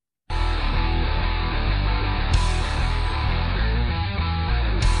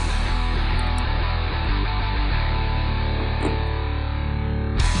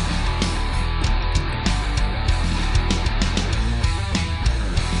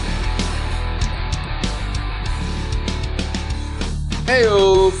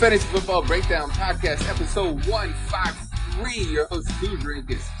Heyo, Fantasy Football Breakdown Podcast, episode 153. Your host, Two Drink,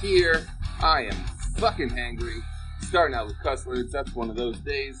 is here. I am fucking hangry. Starting out with cuss words, that's one of those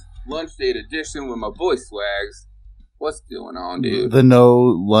days. Lunch date edition with my boy Swags. What's going on, dude? The no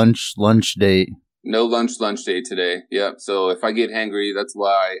lunch date. No lunch date today. Yep, so if I get hangry, that's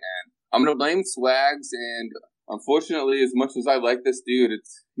why. And I'm going to blame Swags, and unfortunately, as much as I like this dude,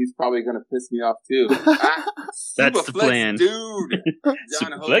 he's probably going to piss me off too. That's the plan. Dude.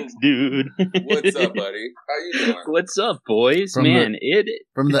 John Hogue. Dude. What's up, buddy? How you doing? What's up, boys? From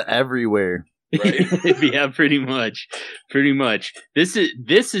the everywhere. Right? Yeah, pretty much. This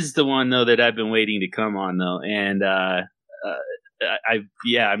is the one though that I've been waiting to come on though, and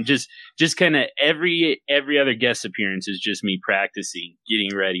I'm just kind of every other guest appearance is just me practicing,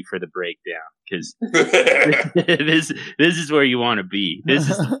 getting ready for the breakdown because this is where you want to be. This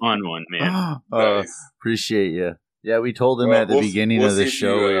is the fun one, man. Nice. Appreciate you. Yeah, we told him at the beginning of the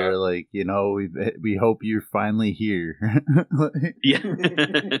show, we were like, we hope you're finally here.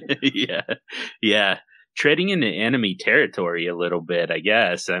 Yeah. Treading into enemy territory a little bit, I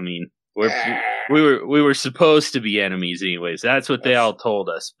guess. I mean, we were supposed to be enemies, anyways. That's what they all told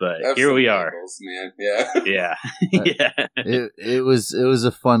us, but here we are. Man. Yeah. It was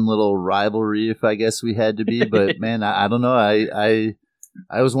a fun little rivalry, if I guess we had to be. But man, I don't know.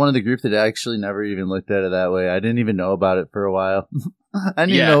 I was one of the group that actually never even looked at it that way. I didn't even know about it for a while. I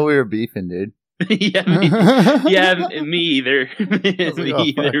didn't even know we were beefing, dude. Me either.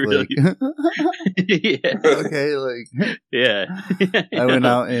 Really. Okay, yeah. I went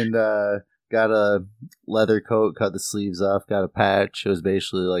out and got a leather coat, cut the sleeves off, got a patch. It was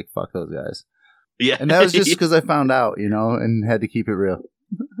basically like, fuck those guys. Yeah. And that was just because I found out, and had to keep it real.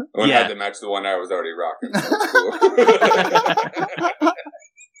 I had to match the one I was already rocking. So cool.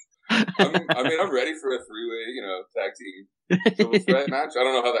 I'm ready for a three-way, tag team triple threat match. I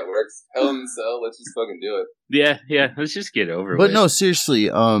don't know how that works. Hell in the Cell, let's just fucking do it. Yeah, let's just get over But with. no, seriously,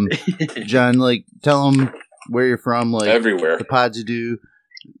 John, tell them where you're from, everywhere. The pods you do.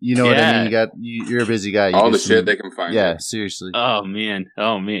 You know what I mean? You're a busy guy. All the shit they can find. Yeah, seriously. Oh man.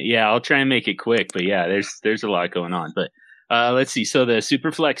 Yeah, I'll try and make it quick, but yeah, there's a lot going on. But let's see. So the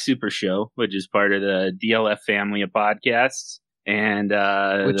Superflex Super Show, which is part of the DLF family of podcasts, and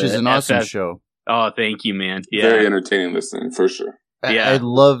which is an awesome show. Oh, thank you, man. Yeah. Very entertaining listening, for sure. I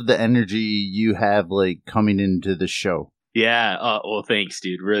love the energy you have, coming into the show. Yeah. Well, thanks,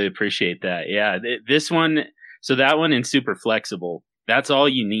 dude. Really appreciate that. Yeah. This one, so that one in Super Flexible, that's all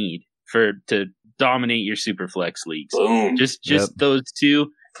you need to dominate your Super Flex leagues. Boom. Just those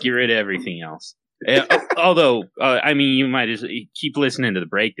two. Get rid of everything else. Although, you might just keep listening to the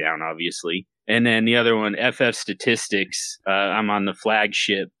breakdown, obviously. And then the other one, FF Statistics. I'm on the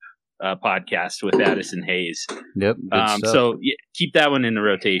flagship podcast with Addison Hayes. Yep. So keep that one in the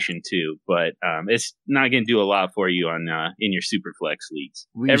rotation too. But it's not going to do a lot for you on in your Superflex leagugues.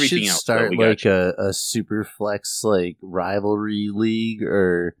 Everything should else, start a Superflex rivalry league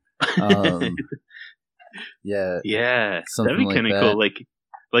or yeah, something that'd be kind of cool.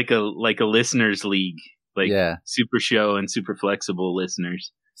 Like a listeners league, Super Show and Super Flexible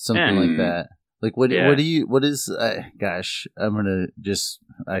listeners, something like that. What is gosh, I'm gonna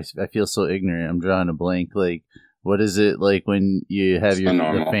I feel so ignorant. I'm drawing a blank. What is it like when you have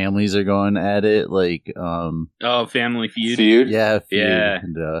the families are going at it? Family Feud. Yeah, Feud. Yeah.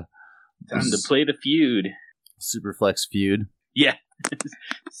 And, time to play the feud. Superflex Feud. Yeah.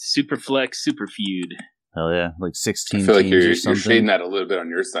 Superflex Super Feud. Hell yeah, 16 I feel like teams you're or something. shading that a little bit on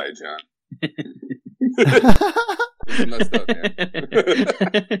your side, John. It's messed up, man.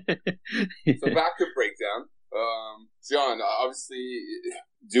 So back to breakdown. John, obviously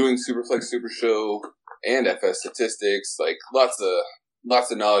doing Superflex Super Show and FS Statistics, lots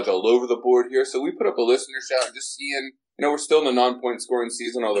of knowledge all over the board here. So we put up a listener shout, just seeing, we're still in the non-point scoring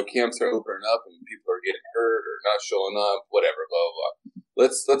season, although camps are opening up and people are getting hurt or not showing up, whatever, blah, blah, blah.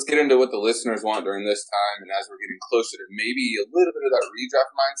 Let's get into what the listeners want during this time, and as we're getting closer to maybe a little bit of that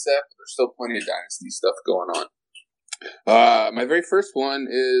redraft mindset, but there's still plenty of dynasty stuff going on. My very first one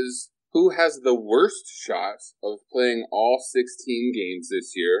is, who has the worst shot of playing all 16 games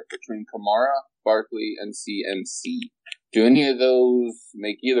this year between Kamara, Barkley, and CMC? Do any of those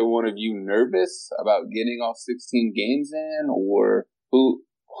make either one of you nervous about getting all 16 games in, or who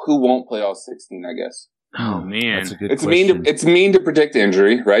won't play all 16, I guess? Oh man, that's a good question. It's mean to predict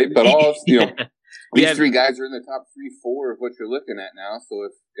injury, right? But all these three guys are in the top 3-4 of what you're looking at now. So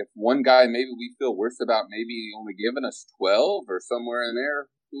if one guy maybe we feel worse about, maybe only giving us 12 or somewhere in there,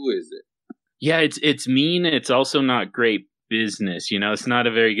 who is it? Yeah, it's mean. It's also not great business. It's not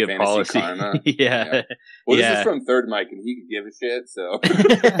a very good Fantasy policy. karma. Yeah. Well, this is from Third Mike, and he could give a shit. So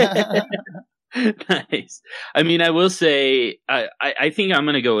nice. I mean, I will say, I think I'm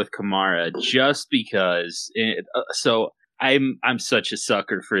going to go with Kamara just because. So I'm such a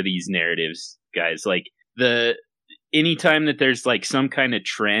sucker for these narratives, guys. Like anytime that there's like some kind of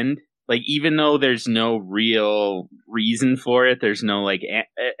trend. Like, even though there's no real reason for it, there's no like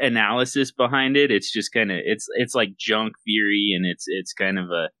analysis behind it. It's just kind of it's like junk theory, and it's kind of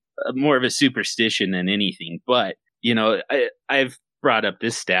a more of a superstition than anything. But I've brought up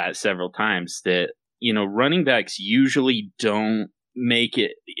this stat several times that running backs usually don't make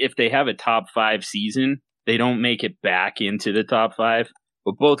it if they have a top 5 season. They don't make it back into the top 5.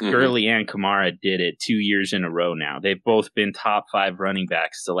 But both Gurley and Kamara did it 2 years in a row now. They've both been top 5 running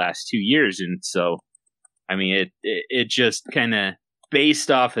backs the last 2 years. And so, I mean, it just kind of, based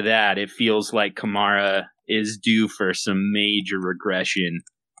off of that, it feels like Kamara is due for some major regression,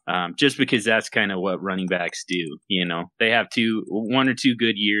 just because that's kind of what running backs do. They have 1 or 2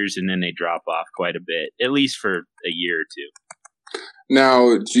 good years, and then they drop off quite a bit, at least for a year or two.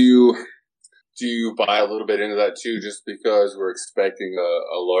 Now, do you buy a little bit into that too, just because we're expecting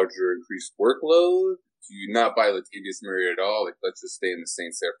a larger increased workload? Do you not buy Latavius Murray at all? Like, let's just stay in the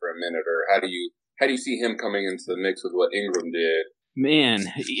Saints there for a minute, or how do you see him coming into the mix with what Ingram did? Man,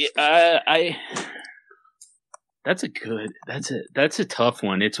 that's a tough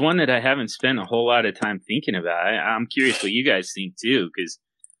one. It's one that I haven't spent a whole lot of time thinking about. I'm curious what you guys think too, because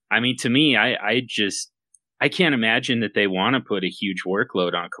I mean, to me, I can't imagine that they want to put a huge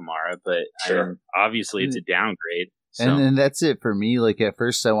workload on Kamara, but sure. I mean, obviously it's a downgrade. So. And that's it for me. Like, at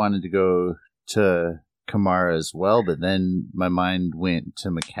first I wanted to go to Kamara as well, but then my mind went to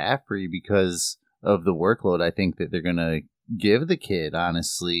McCaffrey because of the workload I think that they're going to give the kid,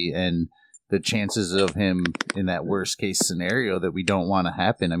 honestly, and the chances of him in that worst case scenario that we don't want to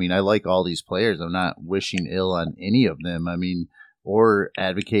happen. I mean, I like all these players. I'm not wishing ill on any of them. I mean, or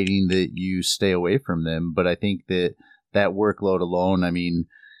advocating that you stay away from them. But I think that workload alone, I mean,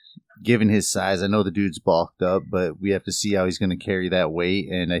 given his size, I know the dude's bulked up, but we have to see how he's going to carry that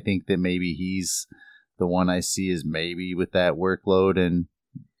weight. And I think that maybe he's the one I see is maybe with that workload and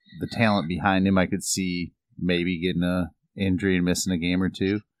the talent behind him, I could see maybe getting a injury and missing a game or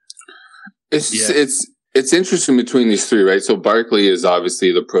two. It's interesting between these three, right? So Barkley is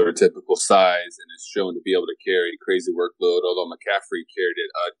obviously the prototypical size and is shown to be able to carry crazy workload, although McCaffrey carried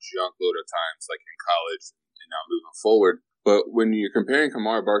it a junk load of times, like in college and now moving forward. But when you're comparing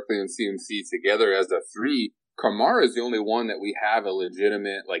Kamara, Barkley, and CMC together as a 3, Kamara is the only one that we have a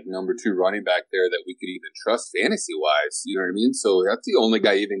legitimate, like, number 2 running back there that we could even trust fantasy-wise. You know what I mean? So that's the only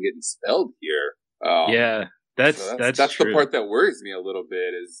guy even getting spelled here. That's the part that worries me a little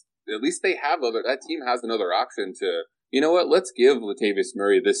bit is at least that team has another option to, you know what, let's give Latavius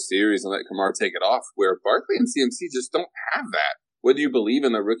Murray this series and let Kamara take it off, where Barkley and CMC just don't have that. Whether you believe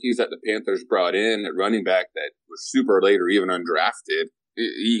in the rookies that the Panthers brought in at running back that was super late or even undrafted,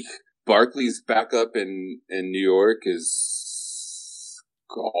 Barkley's backup in New York is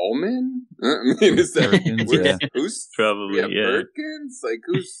Gallman? I mean, is that who's probably Perkins? Like,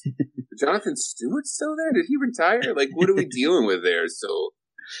 who's Jonathan Stewart still there? Did he retire? Like, what are we dealing with there? So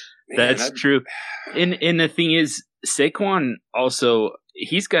man, that's true. And the thing is, Saquon also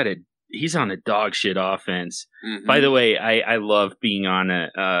he's on a dog shit offense. Mm-hmm. By the way, I love being on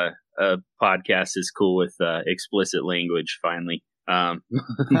a podcast is cool with explicit language. Finally,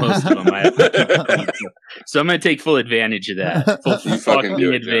 most of them I have. So I'm gonna take full advantage of that. Full fucking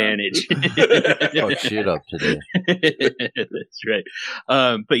advantage. Fuck shit up today. That's right.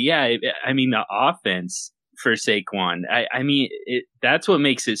 But yeah, I mean the offense for Saquon. I mean that's what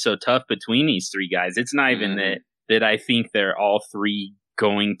makes it so tough between these 3 guys. It's not even that I think they're all 3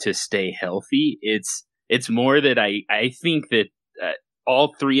 going to stay healthy. It's more that I think that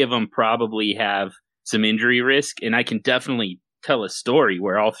all 3 of them probably have some injury risk, and I can definitely tell a story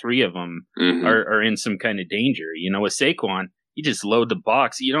where all 3 of them are in some kind of danger. You know, with Saquon, you just load the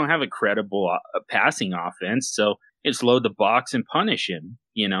box. You don't have a credible passing offense, so just load the box and punish him.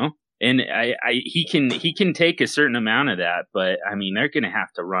 You know, and he can take a certain amount of that, but I mean they're going to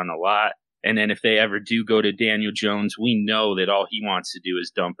have to run a lot. And then if they ever do go to Daniel Jones, we know that all he wants to do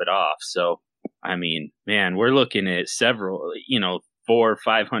is dump it off. So, I mean, man, we're looking at several, 400 or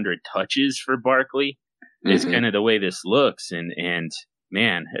 500 touches for Barkley. Is kind of the way this looks, and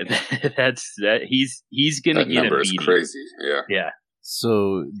man, that's he's gonna get number is crazy. Yeah.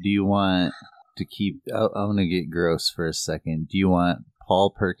 So, do you want to keep? I'm gonna get gross for a second. Do you want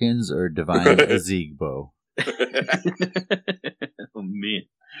Paul Perkins or Divine Ezigbo? Oh man.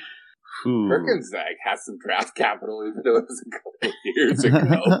 Perkins has some draft capital, even though it was a couple of years ago.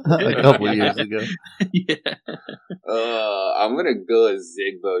 A couple of years ago. Yeah. I'm gonna go as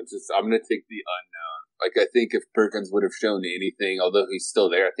Zigbo. I'm gonna take the unknown. Like, I think if Perkins would have shown anything, although he's still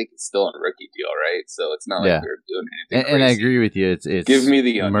there, I think he's still on a rookie deal, right? So it's not like they're doing anything. And I agree with you. It's give me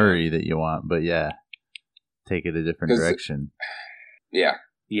the unknown. Murray that you want, but take it a different direction. Yeah.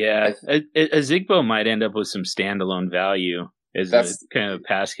 Yeah, a Zigbo might end up with some standalone value as a kind of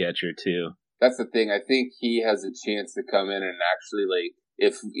pass catcher too. That's the thing. I think he has a chance to come in and actually, like,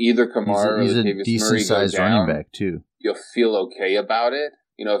 if either Kamara he's or a Latavius decent Murray sized goes down, running back too. You'll feel okay about it.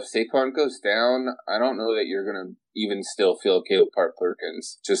 You know, if Saquon goes down, I don't know that you're gonna even still feel okay with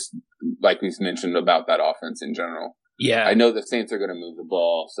Perkins. Just like we've mentioned about that offense in general. Yeah, I know the Saints are going to move the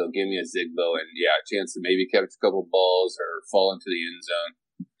ball, so give me a Zigbo and a chance to maybe catch a couple balls or fall into the end zone.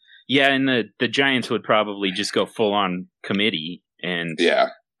 Yeah, and the Giants would probably just go full on committee, and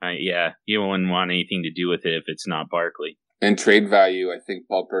you wouldn't want anything to do with it if it's not Barkley. And trade value, I think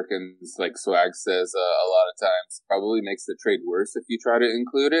Paul Perkins, like Swag says, a lot of times probably makes the trade worse if you try to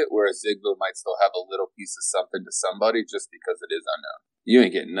include it, whereas Zigbo might still have a little piece of something to somebody just because it is unknown. You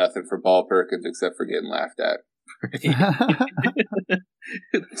ain't getting nothing for Paul Perkins except for getting laughed at.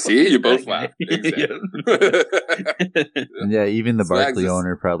 See, you both laugh. Exactly. Yeah, even the Barkley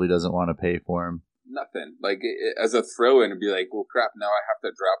owner probably doesn't want to pay for him. Nothing. Like, as a throw-in, it'd be like, well, crap, now I have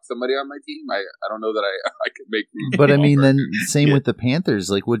to drop somebody on my team? I don't know that I could make... But, I mean, then same with the Panthers.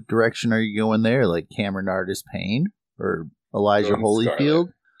 Like, what direction are you going there? Like, Cameron Artis-Payne? Or Elijah Holyfield?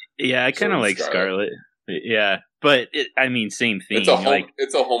 Scarlett. Yeah, I kind of like Scarlett. Yeah, but, same thing. It's a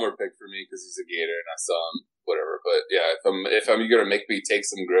homer pick for me because he's a Gator and I saw him. Whatever, but yeah, if I'm gonna make me take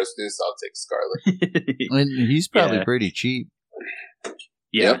some grossness, I'll take Scarlett. And he's probably pretty cheap.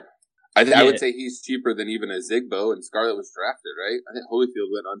 Yeah, I would say he's cheaper than even a Zigbo, and Scarlett was drafted, right? I think Holyfield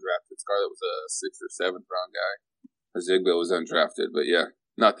went undrafted. Scarlett was a 6th or 7th round guy. A Zigbo was undrafted, but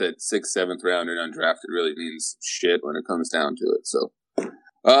not that 6th, 7th round and undrafted really means shit when it comes down to it. So,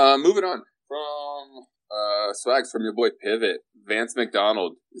 moving on from Swags, from your boy Pivot, Vance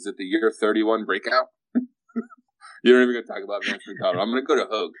McDonald. Is it the year 31 breakout? You're not even going to talk about Vance McDonald. I'm going to go to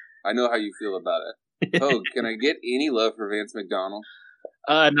Hogue. I know how you feel about it. Hogue, can I get any love for Vance McDonald?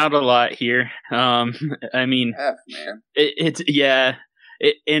 Not a lot here. F, man.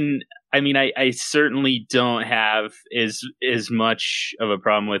 I certainly don't have as much of a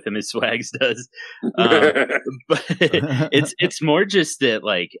problem with him as Swags does. But it's more just that,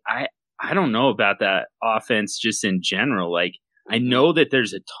 like, I don't know about that offense just in general. Like, I know that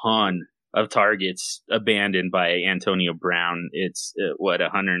there's a ton of targets abandoned by Antonio Brown. It's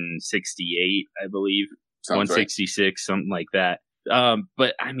 168, I believe. Sounds 166, right. Something like that.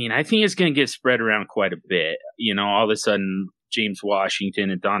 But I think it's going to get spread around quite a bit. You know, all of a sudden, James Washington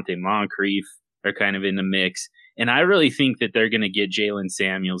and Dante Moncrief are kind of in the mix. And I really think that they're going to get Jalen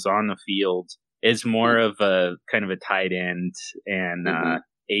Samuels on the field as more of a kind of a tight end and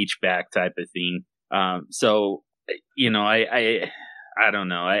H-back type of thing. So, you know, I don't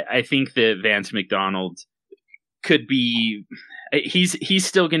know. I think that Vance McDonald could be. He's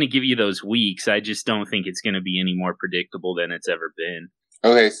still going to give you those weeks. I just don't think it's going to be any more predictable than it's ever been.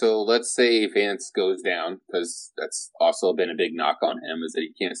 Okay, so let's say Vance goes down, because that's also been a big knock on him, is that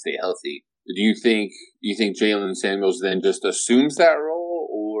he can't stay healthy. Do you think Jalen Samuels then just assumes that role,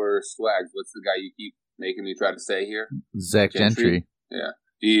 or Swags? What's the guy you keep making me try to say here? Zach Gentry. Yeah.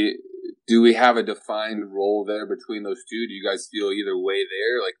 Do we have a defined role there between those two? Do you guys feel either way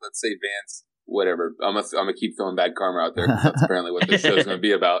there? Like, let's say Vance, whatever. I'm gonna keep throwing bad karma out there because that's apparently what this show's going to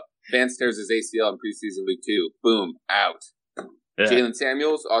be about. Vance tears his ACL in preseason week 2. Boom, out. Yeah. Jalen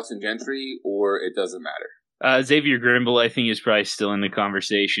Samuels, Austin Gentry, or it doesn't matter. Xavier Grimble, I think, is probably still in the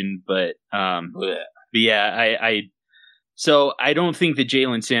conversation, but So I don't think that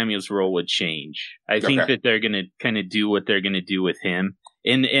Jalen Samuels' role would change. I think that they're going to kind of do what they're going to do with him.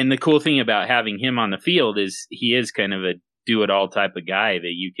 And the cool thing about having him on the field is he is kind of a do-it-all type of guy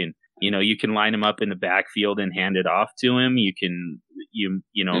that you can line him up in the backfield and hand it off to him. You can,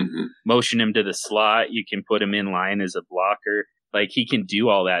 motion him to the slot. You can put him in line as a blocker. Like, he can do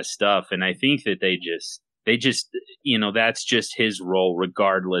all that stuff. And I think that they just, that's just his role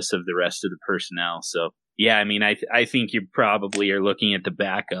regardless of the rest of the personnel. So, yeah, I think you probably are looking at the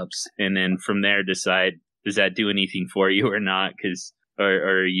backups and then from there decide, does that do anything for you or not? Or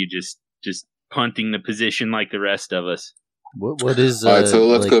are you just punting the position like the rest of us? What is all right, so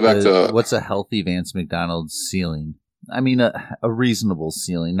let's go back to what's a healthy Vance McDonald ceiling? A reasonable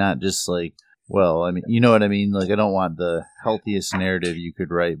ceiling, not just like, you know what I mean? Like, I don't want the healthiest narrative you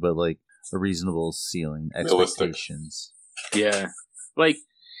could write, but like a reasonable ceiling, expectations. Yeah. Like,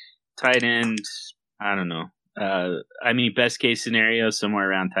 tight end, I don't know. I mean, best case scenario, somewhere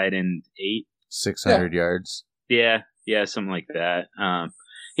around tight end 8. 600 yards. Yeah, something like that.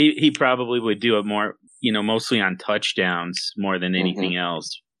 He probably would do it more, mostly on touchdowns more than anything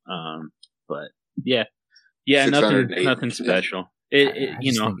else. But yeah, nothing special. I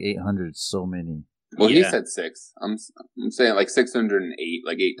just think 800 is so many. Well, he said 6. I'm saying like 608,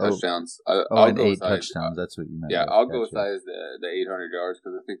 like 8 touchdowns. I'll go 8 touchdowns. That's what you meant. Yeah, I'll go as high as the 800 yards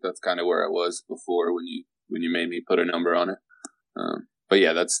because I think that's kind of where I was before when you made me put a number on it. But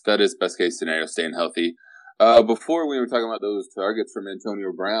yeah, that is best case scenario, staying healthy. Before we were talking about those targets from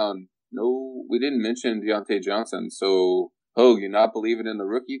Antonio Brown, no, we didn't mention Deontay Johnson. So, Hogue, you not believing in the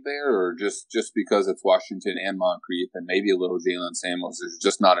rookie there, or just because it's Washington and Moncrief and maybe a little Jalen Samuels, there's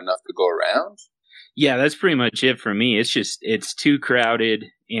just not enough to go around? Yeah, that's pretty much it for me. It's too crowded,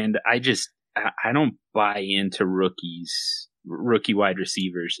 and I don't buy into rookie wide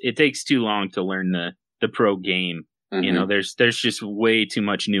receivers. It takes too long to learn the pro game. There's just way too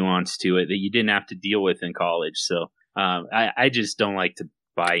much nuance to it that you didn't have to deal with in college. So I just don't like to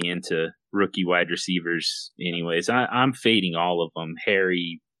buy into rookie wide receivers anyways. I'm fading all of them.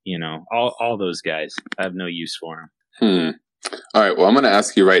 Harry, all those guys. I have no use for them. All right, well, I'm going to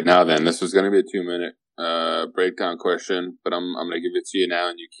ask you right now then. This was going to be a 2-minute breakdown question, but I'm going to give it to you now,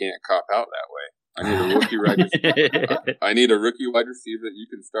 and you can't cop out that way. I need a rookie wide receiver that you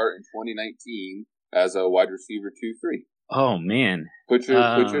can start in 2019 as a wide receiver 2-3. Oh man! Put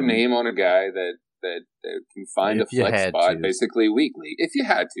your name on a guy that can find a flex spot basically weekly, if you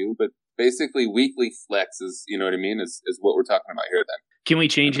had to. But basically, weekly flex is, you know what I mean, is what we're talking about here. Then can we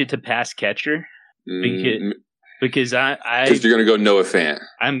change it to pass catcher? Because you're gonna go Noah Fant.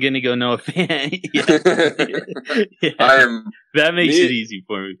 I'm gonna go Noah Fant. Yeah. That makes it easy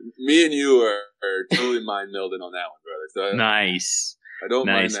for me. Me and you are totally mind melding on that one, brother. So nice. I don't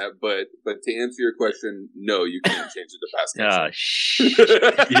mind that, but to answer your question, no, you can't change it to pass catcher. Oh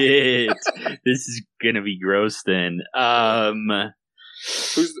shit! This is gonna be gross then.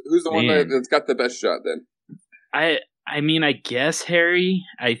 Who's the one that's got the best shot then? I mean, I guess Harry.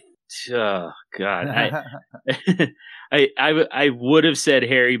 Oh God! I would have said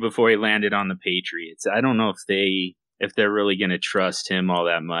Harry before he landed on the Patriots. I don't know if they're really going to trust him all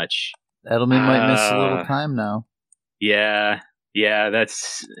that much. Edelman might miss a little time now. Yeah,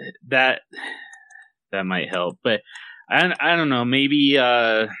 that might help, but I don't know. Maybe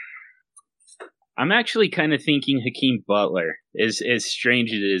I'm actually kind of thinking Hakeem Butler, as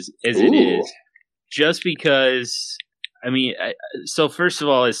strange as it is, just because. I mean, so first of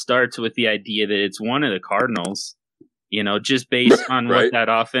all, it starts with the idea that it's one of the Cardinals, just based on what that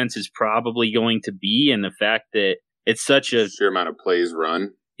offense is probably going to be, and the fact that it's such a sheer amount of plays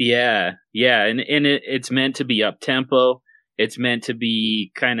run. Yeah, and it's meant to be up tempo. It's meant to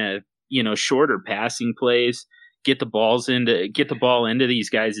be kind of shorter passing plays. Get the ball into these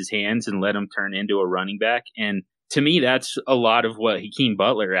guys' hands and let them turn into a running back. And to me, that's a lot of what Hakeem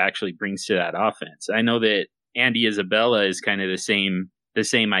Butler actually brings to that offense. I know that Andy Isabella is kind of the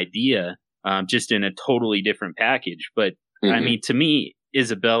same idea, just in a totally different package. But I mean, to me,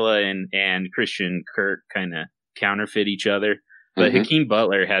 Isabella and Christian Kirk kind of counterfeit each other. But Hakeem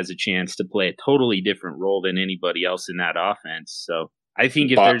Butler has a chance to play a totally different role than anybody else in that offense. So I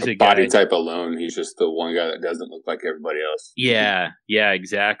think if there's a body type alone, he's just the one guy that doesn't look like everybody else. Yeah,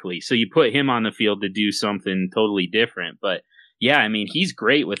 exactly. So you put him on the field to do something totally different. But yeah, I mean, he's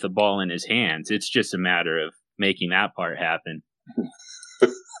great with the ball in his hands. It's just a matter of making that part happen.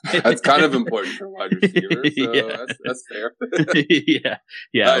 That's kind of important for wide receivers, so that's fair.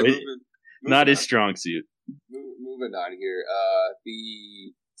 yeah. Right, not his strong suit. Moving on here.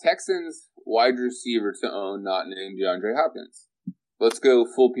 The Texans wide receiver to own, not named DeAndre Hopkins. Let's go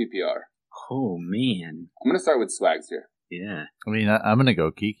full PPR. Oh, man. I'm going to start with Swags here. Yeah. I mean, I'm going to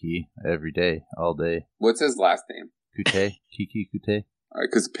go Kiki every day, all day. What's his last name? Kute. Kiki Kute. All right,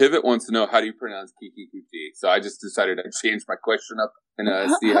 because Pivot wants to know how do you pronounce Kiki Kuti. So I just decided I'd change my question up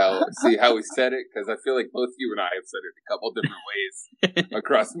and see how we said it, because I feel like both you and I have said it a couple different ways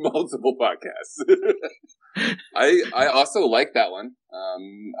across multiple podcasts. I also like that one.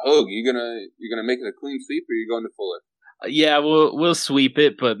 Hogue, you gonna make it a clean sweep, or are you going to Fuller? Yeah, we'll sweep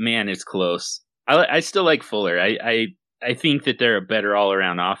it, but man, it's close. I still like Fuller. I think that they're a better all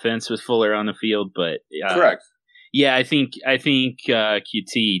around offense with Fuller on the field, but correct. Yeah, I think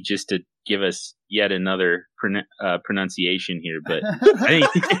QT, just to give us yet another pronunciation here, but I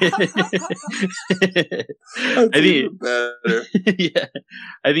think better. Yeah,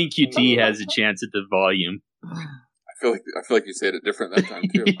 I think QT has a chance at the volume. I feel like you said it different that time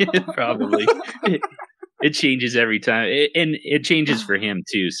too. Yeah, probably. It changes every time, and it changes for him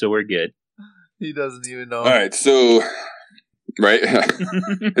too. So we're good. He doesn't even know. All right, so right,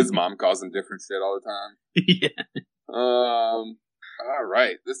 his mom calls him different shit all the time. Yeah. All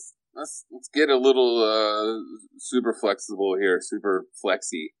right, let's get a little super flexible here, super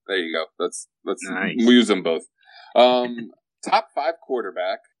flexy. There you go. Let's Nice. we'll use them both. Top 5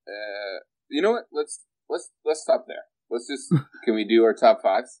 quarterback. You know what? Let's stop there. Can we do our top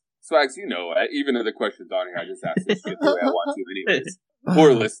 5s? Swags, even though the question's on here, I just asked this shit the way I want to anyways.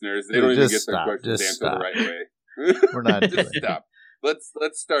 Poor listeners, they don't even get their questions answered the right way. We're not just stop. Let's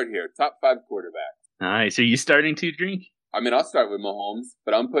start here. Top 5 quarterback. Nice. Are you starting to drink? I mean, I'll start with Mahomes,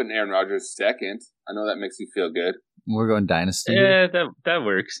 but I'm putting Aaron Rodgers second. I know that makes you feel good. We're going dynasty. Yeah, that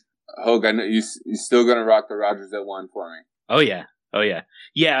works. Hogue, I know you still gonna rock the Rodgers at 1 for me. Oh yeah.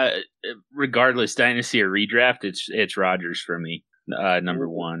 Yeah. Regardless, dynasty or redraft, it's Rodgers for me. Number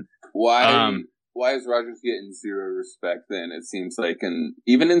 1. Why is Rodgers getting zero respect then? It seems like, and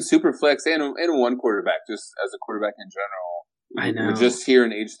even in Superflex and one quarterback, just as a quarterback in general. I know. We're just here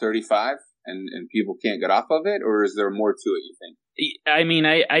in age 35, and people can't get off of it, or is there more to it? You think? I mean,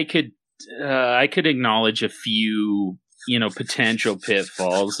 I could acknowledge a few potential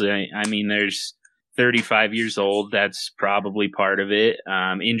pitfalls. I mean, there's 35 years old. That's probably part of it.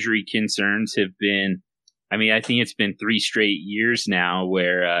 Injury concerns have been. I mean, I think it's been 3 straight years now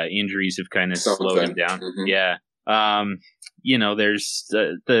where injuries have kind of slowed him down. Mm-hmm. Yeah. There's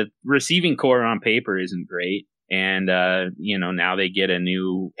the receiving core on paper isn't great. And, now they get a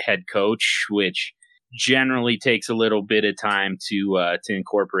new head coach, which generally takes a little bit of time to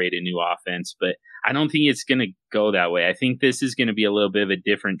incorporate a new offense. But I don't think it's going to go that way. I think this is going to be a little bit of a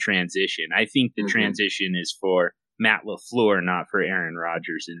different transition. I think the transition is for Matt LaFleur, not for Aaron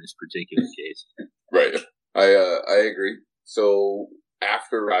Rodgers in this particular case. Right. I agree. So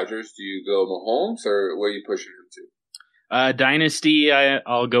after Rodgers, do you go Mahomes, or where are you pushing him to? Dynasty,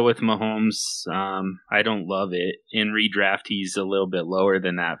 I'll go with Mahomes. I don't love it. In redraft, he's a little bit lower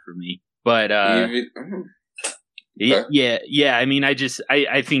than that for me. But Okay. yeah. I mean, I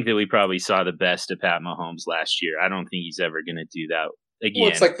think that we probably saw the best of Pat Mahomes last year. I don't think he's ever going to do that again.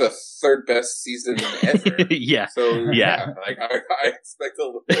 Well, it's like the 3rd best season ever. Yeah. So yeah. Like I expect a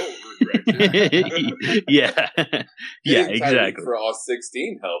little regression. Yeah. Yeah. Exactly. For all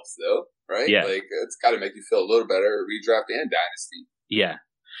 16 helps though, right? Yeah. Like it's got to make you feel a little better. Redraft and dynasty. Yeah.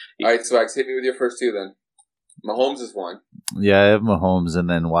 All right, Swags, hit me with your first 2 then. Mahomes is 1. Yeah, I have Mahomes and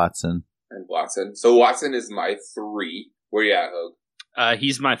then Watson. And Watson. So Watson is my 3. Where you at, Hogue?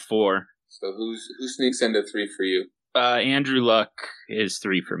 He's my 4. So who sneaks into 3 for you? Andrew Luck is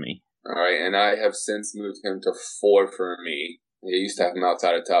 3 for me. All right, and I have since moved him to 4 for me. I used to have him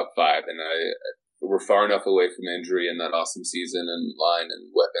outside of top 5, and we're far enough away from injury and that awesome season and line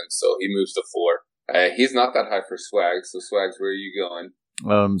and weapons, so he moves to 4. He's not that high for Swags, so Swags, where are you going?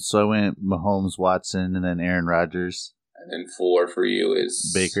 So I went Mahomes, Watson, and then Aaron Rodgers. And then 4 for you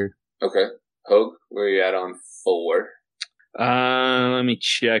is Baker. Okay. Hogue, where are you at on 4? Let me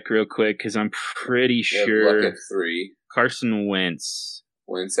check real quick because I'm pretty sure. Luck at 3. Carson Wentz.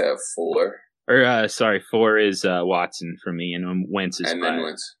 Wentz at 4. Or 4 is Watson for me, and Wentz is 5. And then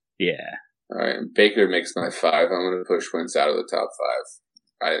Wentz. Yeah. All right. Baker makes my 5. I'm going to push Wentz out of the top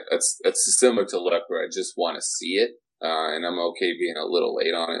 5. That's similar to Luck, where I just want to see it, and I'm okay being a little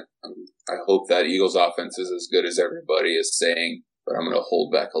late on it. I hope that Eagles offense is as good as everybody is saying, but I'm going to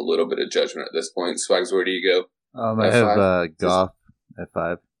hold back a little bit of judgment at this point. Swags, where do you go? I have Goff at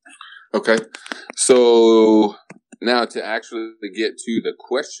 5. Okay. So now to actually get to the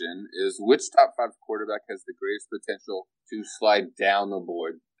question is, which top 5 quarterback has the greatest potential to slide down the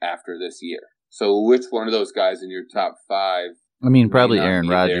board after this year? So which one of those guys in your top 5? I mean, probably Aaron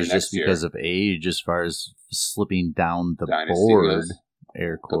Rodgers just because of age as far as slipping down the board,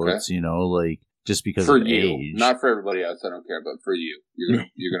 air quotes, just because of age. Not for everybody else, I don't care, but for you. You're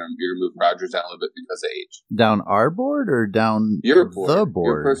gonna move Rodgers down a little bit because of age. Down our board or down your board, the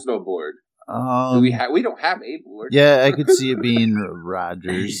board? Your personal board. We don't have a board. Yeah, I could see it being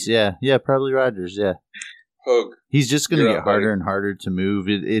Rodgers. Yeah, probably Rodgers. Yeah, Hogue. He's just going to get harder and harder to move.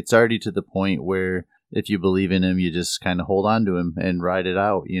 It's already to the point where if you believe in him, you just kind of hold on to him and ride it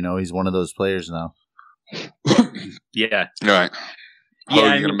out. He's one of those players now. Yeah. All right. Yeah,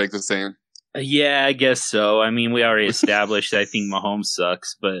 are you going to make the same? Yeah, I guess so. I mean, we already established I think Mahomes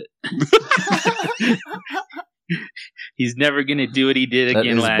sucks, but he's never going to do what he did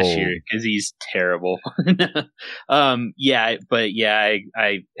again last year because he's terrible. I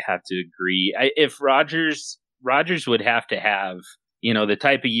have to agree. If Rodgers would have to have, the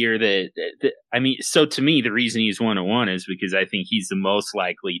type of year so to me, the reason he's 1-1 is because I think he's the most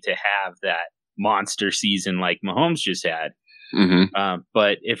likely to have that monster season like Mahomes just had. Mm-hmm.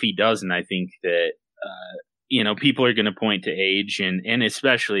 But if he doesn't, I think that people are going to point to age, and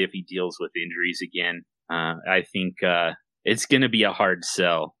especially if he deals with injuries again, I think it's going to be a hard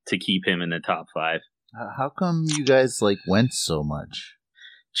sell to keep him in the top 5. How come you guys like Wentz so much?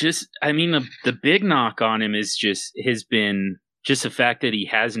 The big knock on him has been just the fact that he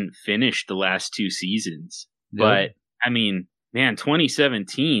hasn't finished the last 2 seasons. Yeah. But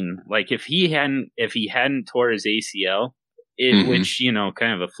 2017, like if he hadn't tore his ACL, which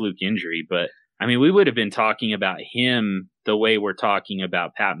kind of a fluke injury, but we would have been talking about him the way we're talking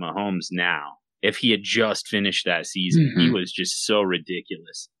about Pat Mahomes now. If he had just finished that season, he was just so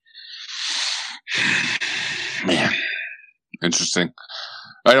ridiculous. Man, interesting.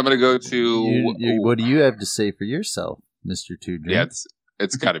 All right, I'm going to go to... what do you have to say for yourself, Mr. Two Drink? Yeah,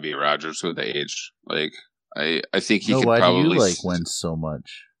 it's got to be Rodgers with age. Like, I think he could why probably... Why do you like Wentz so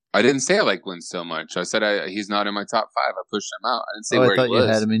much? I didn't say I like Wentz so much. I said he's not in my top 5. I pushed him out. I didn't say where he was. I thought you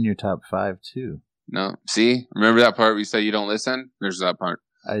had him in your top 5, too. No. See? Remember that part where you say you don't listen? There's that part.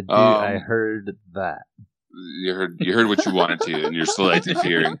 I do. I heard that. You heard what you wanted to, and you're selective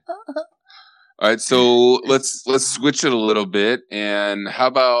hearing. All right, so let's switch it a little bit, and how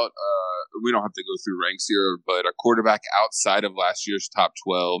about we don't have to go through ranks here, but a quarterback outside of last year's top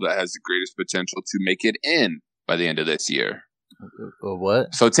 12 that has the greatest potential to make it in by the end of this year.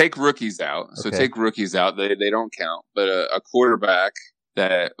 What? So take rookies out. Okay. They don't count, but a quarterback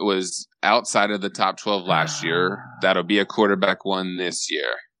that was outside of the top 12 last year, that'll be a quarterback 1 this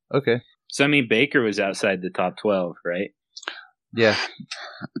year. Okay. So Baker was outside the top 12, right? Yeah,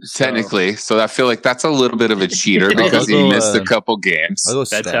 technically. So I feel like that's a little bit of a cheater because he missed a couple games. I'll go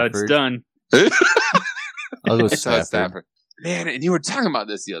That's Stafford. how it's done. I'll go Stafford. Man, and you were talking about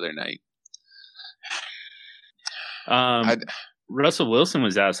this the other night. Russell Wilson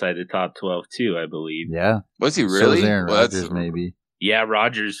was outside the top 12 too, I believe. Yeah, was he really? So was Aaron Rodgers, maybe. Yeah,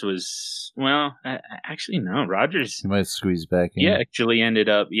 Rodgers was. Well, actually, no. Rodgers. He might squeeze back in. Yeah, actually ended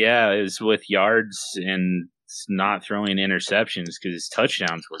up. Yeah, it was with yards and not throwing interceptions because his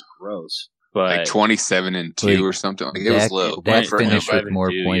touchdowns were gross. But like 27 and 2 or something. Like, it was low. Dak finished with 5-2, more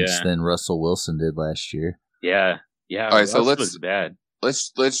points than Russell Wilson did last year. Yeah. All right, so was bad.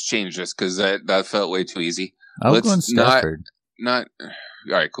 Let's change this because that felt way too easy. I'll go on Stafford. Not. All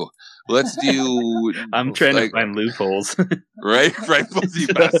right, cool. Let's do. I'm trying to find loopholes. right, both of you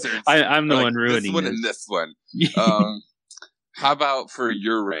bastards. I'm the one ruining this one and this one. How about for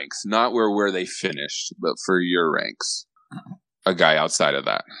your ranks? Not where they finished, but for your ranks, a guy outside of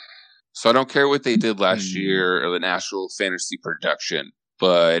that. So I don't care what they did last year or the national fantasy production,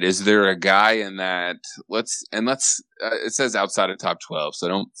 but is there a guy in that? It says outside of top 12, so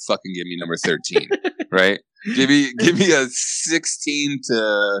don't fucking give me number 13, right? Give me a 16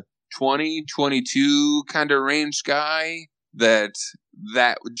 to 20, 22 kind of range guy that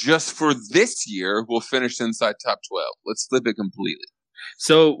just for this year will finish inside top 12. Let's flip it completely.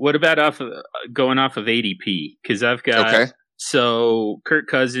 So what about going off of ADP? Because I've got so Kirk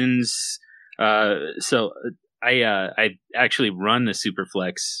Cousins. So I actually run the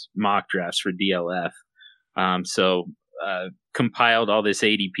Superflex mock drafts for DLF. So compiled all this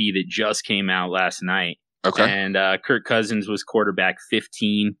ADP that just came out last night. Okay. And Kirk Cousins was quarterback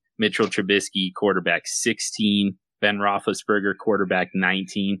 15. Mitchell Trubisky, quarterback 16. Ben Roethlisberger, quarterback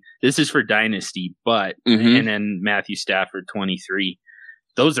 19. This is for Dynasty, but and then Matthew Stafford, 23.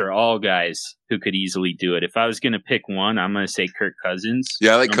 Those are all guys who could easily do it. If I was going to pick one, I'm going to say Kirk Cousins.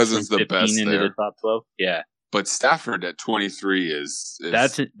 Yeah, I like Cousins the best into there. The top 12. Yeah. But Stafford at 23 is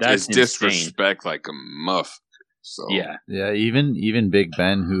that's disrespect like a muff. So yeah. Even Big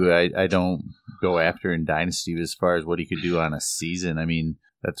Ben, who I don't go after in Dynasty as far as what he could do on a season. I mean,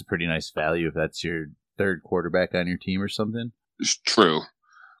 that's a pretty nice value if that's your third quarterback on your team or something. It's true.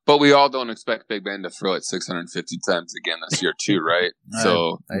 But we all don't expect Big Ben to throw it 650 times again this year too, right?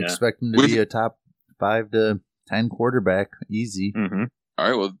 So I expect him to be a top 5 to 10 quarterback, easy. Mm-hmm. All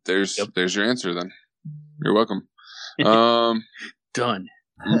right, well there's your answer then. You're welcome. Done.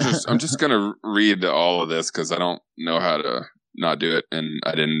 I'm just gonna read all of this because I don't know how to not do it, and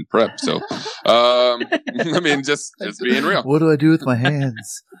I didn't prep. So, I mean, just being real. What do I do with my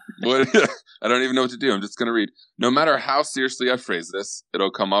hands? I don't even know what to do. I'm just gonna read. No matter how seriously I phrase this, it'll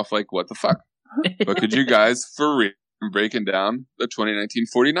come off like what the fuck. But could you guys, for real, breaking down the 2019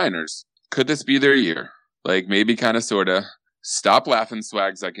 49ers? Could this be their year? Like maybe, kind of, sorta. Stop laughing,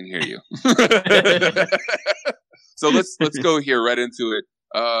 Swags. I can hear you. So let's go here right into it.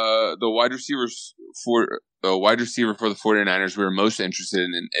 The wide receiver for the 49ers we're most interested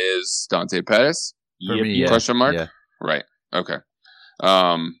in is Dante Pettis. For me, Question mark? Yeah. Right. Okay.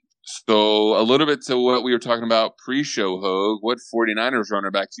 So a little bit to what we were talking about pre-show, Hogue, what 49ers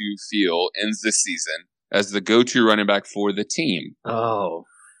running back do you feel ends this season as the go-to running back for the team? Oh,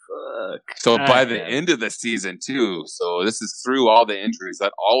 fuck. So by the end of the season, too. So this is through all the injuries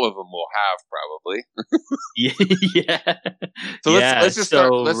that all of them will have, probably. Yeah. So let's just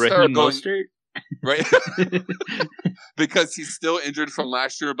start. Let's start going. Mostert? Right? Because he's still injured from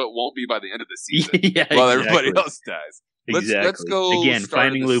last year, but won't be by the end of the season. Yeah, while everybody else dies. Exactly. Let's go again,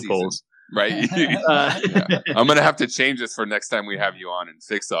 finding loopholes. Season. Right? Yeah. I'm gonna have to change this for next time we have you on and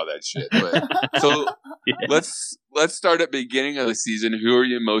fix all that shit. But, so let's start at beginning of the season. Who are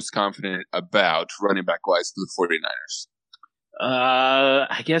you most confident about running back wise for the 49ers?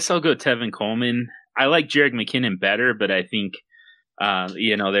 I guess I'll go Tevin Coleman. I like Jerick McKinnon better, but I think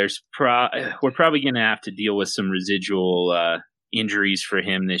there's we're probably gonna have to deal with some residual injuries for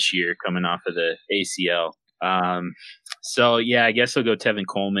him this year coming off of the ACL. So yeah, I guess I'll go Tevin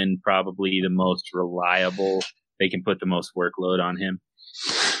Coleman, probably the most reliable. They can put the most workload on him.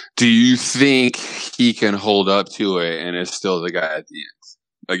 Do you think he can hold up to it and is still the guy at the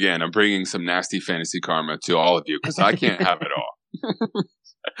end? Again, I'm bringing some nasty fantasy karma to all of you because I can't have it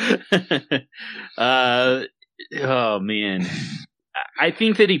all. Oh man, I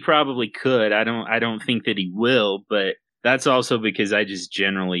think that he probably could. I don't think that he will, but that's also because I just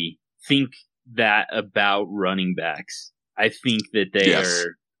generally think that about running backs. I think that they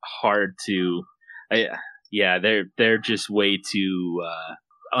are hard to. They're just way too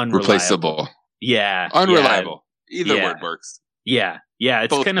unreliable. Replaceable. Yeah, unreliable. Either word works. Yeah,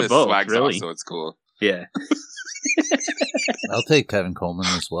 it's kind of both. Really, so it's cool. Yeah, I'll take Tevin Coleman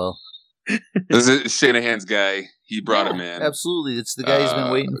as well. This is Shanahan's guy. He brought him in. Absolutely, it's the guy he's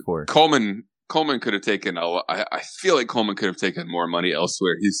been waiting for. Coleman could have taken I feel like Coleman could have taken more money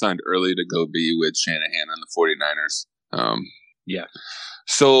elsewhere. He signed early to go be with Shanahan and the 49ers. Yeah.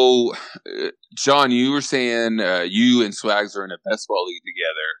 So, John, you were saying you and Swags are in a best ball league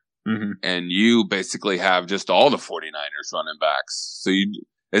together, and you basically have just all the 49ers running backs. So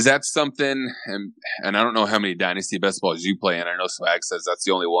is that something? And I don't know how many dynasty best balls you play in. I know Swag says that's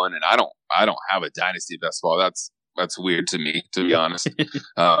the only one, and I don't have a dynasty best ball. That's weird to me, to be honest.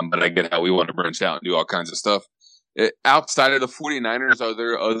 But I get how we want to branch out and do all kinds of stuff. Outside of the 49ers, are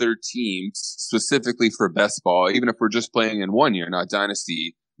there other teams specifically for best ball, even if we're just playing in 1 year, not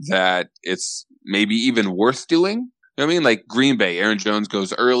dynasty, that it's maybe even worth doing? You know what I mean? Like Green Bay, Aaron Jones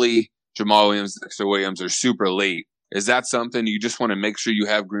goes early, Jamal Williams, Dexter Williams are super late. Is that something you just want to make sure you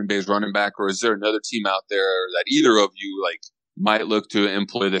have Green Bay's running back, or is there another team out there that either of you might look to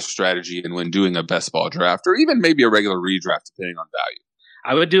employ this strategy and when doing a best ball draft, or even maybe a regular redraft, depending on value?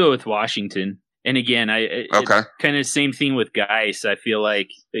 I would do it with Washington. And again, it's kind of the same thing with Geis. I feel like,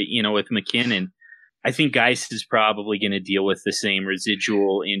 with McKinnon, I think Geis is probably going to deal with the same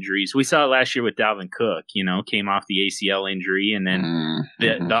residual injuries. We saw it last year with Dalvin Cook, came off the ACL injury, and then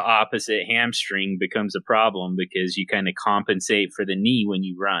the opposite hamstring becomes a problem because you kind of compensate for the knee when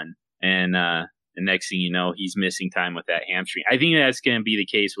you run. And the next thing you know, he's missing time with that hamstring. I think that's going to be the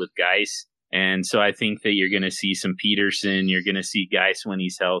case with Geis. And so I think that you're going to see some Peterson. You're going to see Geis when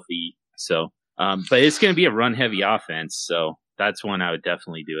he's healthy. So. But it's going to be a run-heavy offense, so that's one I would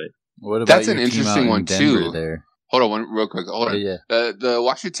definitely do it. What about that's an interesting one too. There? Hold on, real quick. Hold on. Yeah. The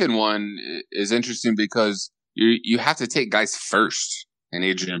Washington one is interesting because you have to take guys first, and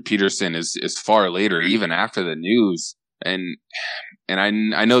Adrian Peterson is far later, even after the news. And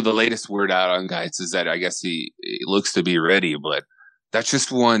I know the latest word out on guys is that I guess he looks to be ready, but that's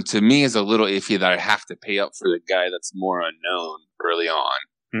just one to me is a little iffy that I have to pay up for the guy that's more unknown early on.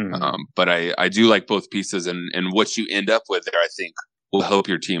 But I do like both pieces, and what you end up with there, I think, will help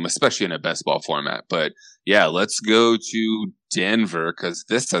your team, especially in a best ball format. But yeah, let's go to Denver because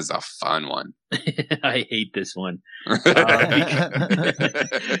this is a fun one. I hate this one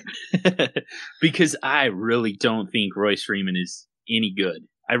because I really don't think Royce Freeman is any good.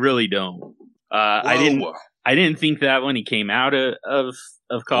 I really don't. I didn't think that when he came out of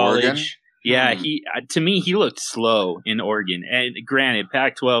college. Oregon? Yeah, to me he looked slow in Oregon. And granted,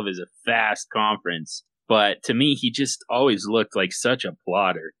 Pac-12 is a fast conference, but to me he just always looked like such a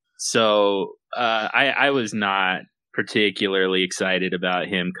plotter. So I was not particularly excited about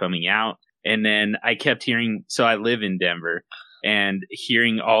him coming out. And then I kept hearing, so I live in Denver, and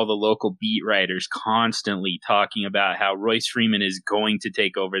hearing all the local beat writers constantly talking about how Royce Freeman is going to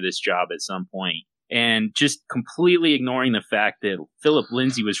take over this job at some point. And just completely ignoring the fact that Philip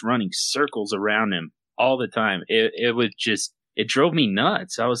Lindsay was running circles around him all the time. It drove me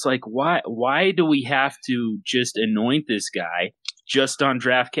nuts. I was like, why do we have to just anoint this guy just on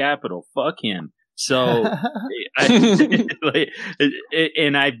draft capital? Fuck him. So,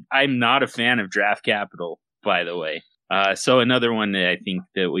 I'm not a fan of draft capital, by the way. So another one that I think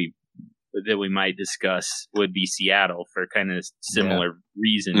that we might discuss would be Seattle for kind of similar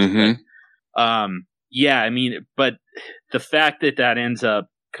reasons. Mm-hmm. But, I mean, but the fact that ends up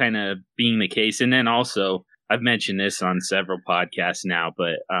kind of being the case, and then also I've mentioned this on several podcasts now,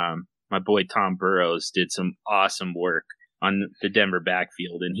 but my boy Tom Burrows did some awesome work on the Denver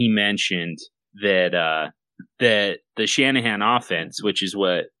backfield, and he mentioned that the Shanahan offense, which is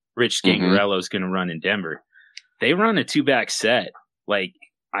what Rich Scangarello is going to run in Denver, they run a 2-back set. 40%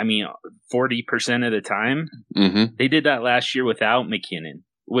 of the time. Mm-hmm. They did that last year without McKinnon,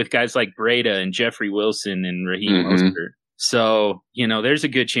 with guys like Breda and Jeffrey Wilson and Raheem Mostert. So, there's a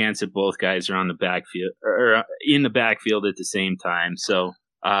good chance that both guys are on the backfield or in the backfield at the same time. So,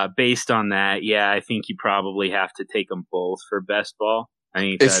 based on that, I think you probably have to take them both for best ball. I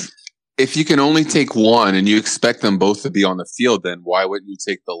think if you can only take one and you expect them both to be on the field, then why wouldn't you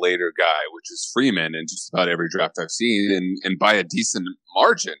take the later guy, which is Freeman, in just about every draft I've seen, and by a decent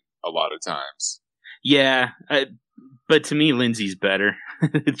margin a lot of times? Yeah, but to me, Lindsey's better.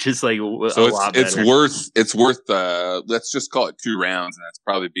 It's just like so lot it's better. It's worth let's just call it 2 rounds, and that's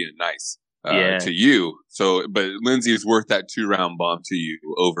probably being nice to you. So, but Lindsey is worth that 2-round bump to you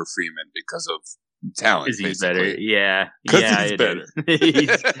over Freeman because of talent. Because he's basically. better, yeah. Because he's better.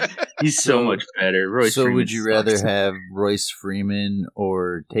 he's so much better. Royce so Freeman would you rather have Royce Freeman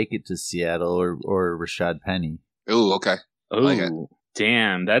or take it to Seattle or Rashad Penny? Oh, okay. Oh,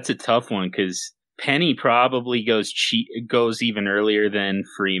 damn, that's a tough one because Penny probably goes even earlier than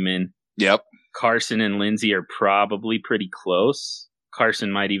Freeman. Yep. Carson and Lindsey are probably pretty close.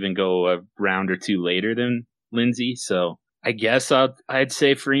 Carson might even go a round or 2 later than Lindsey. So I guess I'd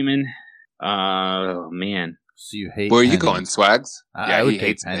say Freeman. Oh man. So you hate? Where are Penny. you going, Swags? I would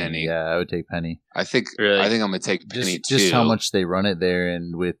take Penny. Yeah, I would take Penny. I think really? I'm gonna take Penny too. Just how much they run it there,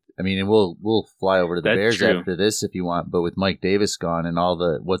 and we'll fly over to the Bears true. after this if you want. But with Mike Davis gone and all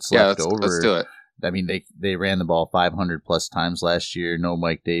the what's left over, let's do it. I mean, they ran the ball 500 plus times last year. No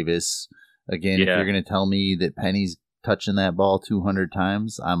Mike Davis. Again, if you're going to tell me that Penny's touching that ball 200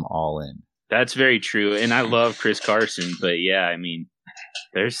 times, I'm all in. That's very true, and I love Chris Carson, but I mean,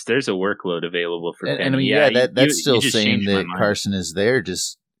 there's a workload available for Penny. And I mean, that's still saying that Carson is there.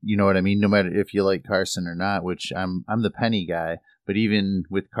 Just you know what I mean. No matter if you like Carson or not, which I'm the Penny guy. But even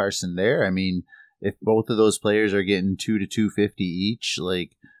with Carson there, I mean, if both of those players are getting 2 to 250 each,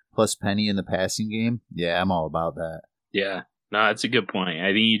 plus Penny in the passing game, I'm all about that. Yeah, no, that's a good point.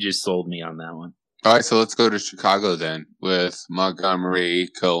 I think you just sold me on that one. All right, so let's go to Chicago then with Montgomery,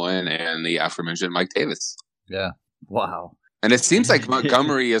 Cohen, and the aforementioned Mike Davis. Yeah. Wow. And it seems like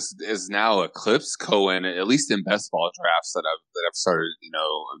Montgomery is now eclipsed Cohen, at least in best ball drafts that I've started,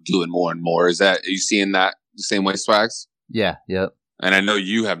 doing more and more. Are you seeing that the same way, Swags? Yeah. Yep. And I know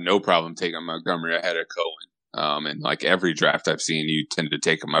you have no problem taking Montgomery ahead of Cohen. And like every draft I've seen, you tend to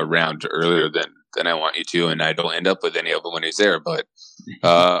take him a round earlier than I want you to, and I don't end up with any of them when he's there. But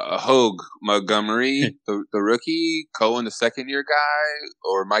Hogue, Montgomery, the rookie, Cohen, the second-year guy,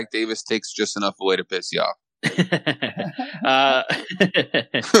 or Mike Davis takes just enough away to piss you off?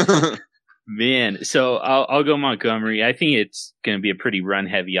 Man, so I'll go Montgomery. I think it's going to be a pretty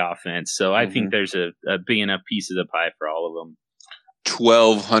run-heavy offense, so I think there's a big enough piece of the pie for all of them.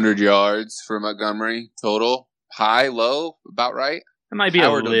 1,200 yards for Montgomery total. High, low, about right? It might be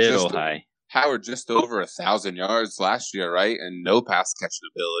a little high. Howard just over 1,000 yards last year, right? And no pass catching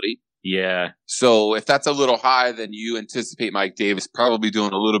ability. Yeah. So if that's a little high, then you anticipate Mike Davis probably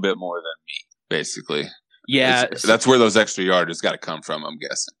doing a little bit more than me, basically. Yeah. That's where those extra yards got to come from, I'm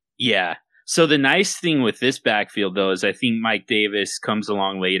guessing. Yeah. So the nice thing with this backfield, though, is I think Mike Davis comes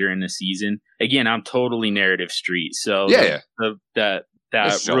along later in the season. Again, I'm totally narrative street. So that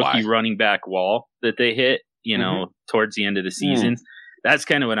rookie running back wall that they hit, towards the end of the season, that's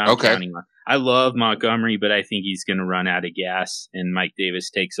kind of what I'm counting on. I love Montgomery, but I think he's going to run out of gas, and Mike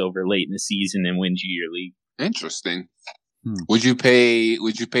Davis takes over late in the season and wins you your league. Interesting. Would you pay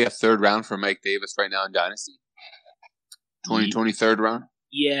a third round for Mike Davis right now in Dynasty? 23rd round?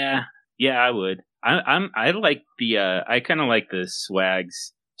 Yeah, I would. I like I kind of like the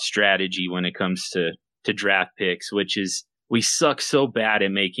Swags strategy when it comes to draft picks, which is we suck so bad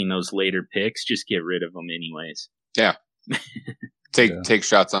at making those later picks. Just get rid of them anyways. Yeah. Take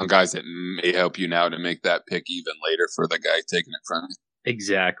shots on guys that may help you now to make that pick even later for the guy taking it from you.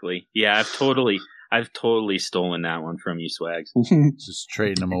 Exactly. Yeah, I've totally stolen that one from you, Swags. Just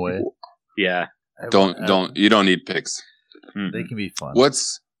trading them away. Yeah. You don't need picks. They can be fun.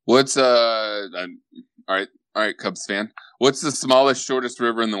 What's all right, All right, Cubs fan. What's the smallest, shortest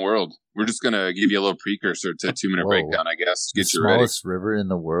river in the world? We're just going to give you a little precursor to a 2-minute breakdown, I guess. Get you ready. Smallest river in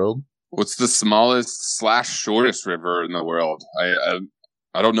the world? What's the smallest / shortest river in the world?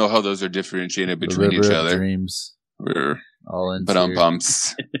 I don't know how those are differentiated between each other. Dreams. We're all in.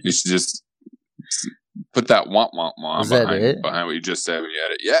 Bumps. You should just put that womp behind what you just said when you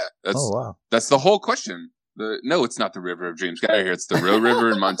had it. Yeah, that's the whole question. No, it's not the River of Dreams. Get out of here. It's the Roe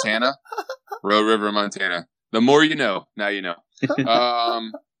River in Montana. Roe River in Montana. The more you know. Now you know.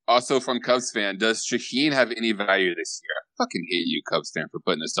 Also from Cubs fan, does Shaheen have any value this year? I fucking hate you, Cubs fan, for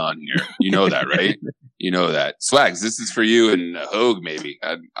putting this on here. You know that, right? You know that. Swags, this is for you and Hogue, maybe.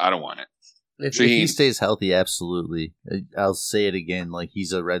 I don't want it. If he stays healthy, absolutely. I'll say it again, like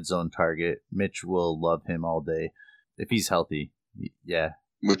he's a red zone target. Mitch will love him all day. If he's healthy, yeah.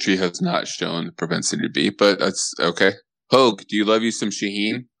 Which he has not shown the propensity to be, but that's okay. Hogue, do you love you some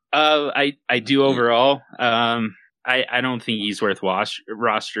Shaheen? I do overall. I don't think he's worth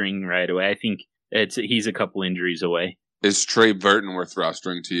rostering right away. I think he's a couple injuries away. Is Trey Burton worth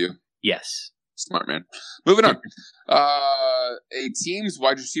rostering to you? Yes. Smart man. Moving on. A team's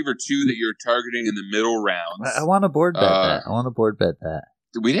wide receiver 2 that you're targeting in the middle rounds. I want to board bet that. I want to board bet that.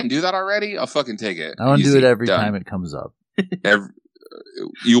 We didn't do that already? I'll fucking take it. I want to do it every time it comes up. I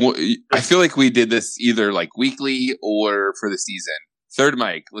feel like we did this either like weekly or for the season. Third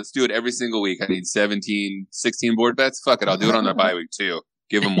mic. Let's do it every single week. I need 17, 16 board bets. Fuck it. I'll do it on the bye week too.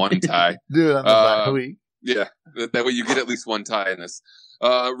 Give them one tie. Do it on the bye week. Yeah. That way you get at least one tie in this.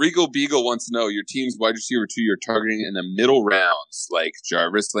 Regal Beagle wants to know your team's wide receiver 2 you're targeting in the middle rounds, like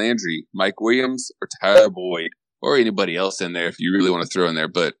Jarvis Landry, Mike Williams, or Tyler Boyd, or anybody else in there if you really want to throw in there.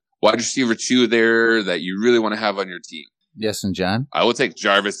 But wide receiver 2 there that you really want to have on your team. Yes, and John? I will take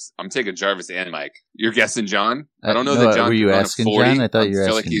Jarvis. I'm taking Jarvis and Mike. You're guessing John? I don't know that John. Were you asking John? I thought you were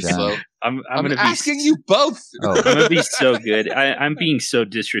asking like he's John. Slow. I'm asking you both. Oh. I'm gonna be so good. I'm being so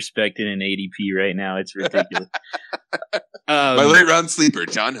disrespected in ADP right now. It's ridiculous. My late round sleeper,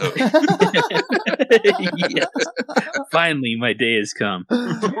 John Hogue. Yes. Finally, my day has come.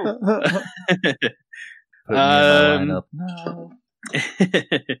 No.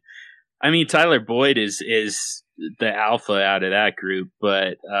 I mean, Tyler Boyd is the alpha out of that group,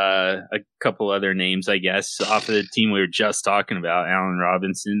 but a couple other names, I guess, off of the team we were just talking about, Allen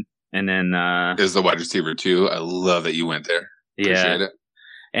Robinson, and then is the wide receiver 2. I love that you went there. Appreciate it.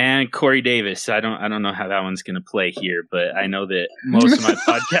 And Corey Davis. I don't know how that one's going to play here, but I know that most of my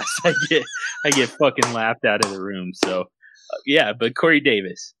podcasts I get fucking laughed out of the room. So yeah, but Corey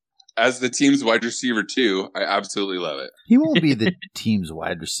Davis. As the team's wide receiver 2, I absolutely love it. He won't be the team's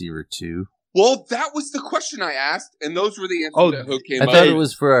wide receiver 2. Well, that was the question I asked, and those were the answers that Hogue came up with. I thought it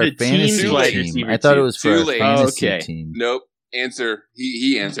was for our fantasy team. I thought it was for our fantasy team. Nope. Answer.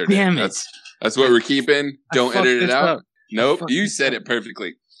 He answered Damn it. That's what we're keeping. Don't edit it out. Nope. You said it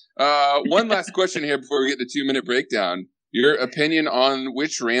perfectly. One last question here before we get the 2-minute breakdown. Your opinion on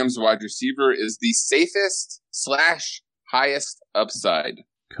which Rams wide receiver is the safest / highest upside?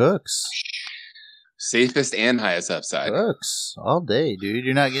 Cooks. Safest and highest upside. Cooks. All day, dude.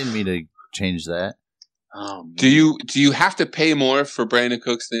 You're not getting me to change that. Oh, man. Do you have to pay more for Brandon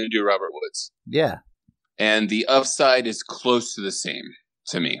Cooks than you do Robert Woods? Yeah. And the upside is close to the same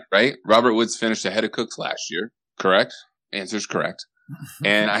to me, right? Robert Woods finished ahead of Cooks last year, correct? Answer's correct.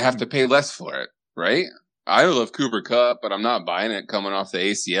 And I have to pay less for it, right? I love Cooper Kupp, but I'm not buying it coming off the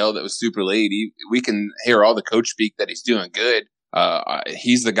ACL that was super late. We can hear all the coach speak that he's doing good.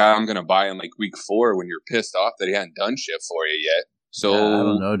 He's the guy I'm going to buy in like week 4 when you're pissed off that he hadn't done shit for you yet. So I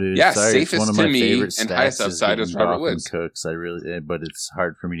don't know, dude. Yeah, sorry, safest one of to my me favorite and highest upside is Robert Woods. Cooks, but it's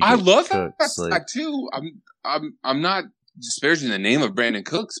hard for me to. I love Cooks, that too. I'm not disparaging the name of Brandon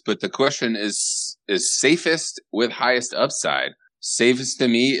Cooks, but the question is safest with highest upside. Safest to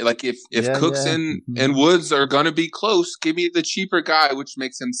me, like if Cooks and Woods are going to be close, give me the cheaper guy, which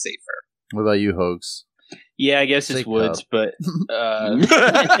makes him safer. What about you, Hoax? Yeah, I guess it's Woods, but and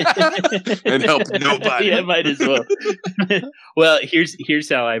help nobody. Yeah, might as well. Well, here's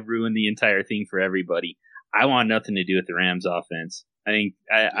how I've ruined the entire thing for everybody. I want nothing to do with the Rams offense. I think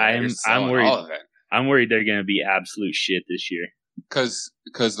I'm worried. I'm worried they're going to be absolute shit this year. Because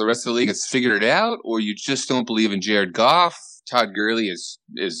the rest of the league has figured it out, or you just don't believe in Jared Goff. Todd Gurley is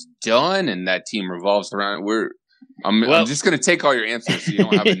done, and that team revolves around. I'm just going to take all your answers so you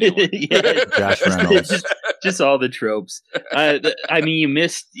don't have a new one. Yeah. Josh Reynolds. Just all the tropes. I mean,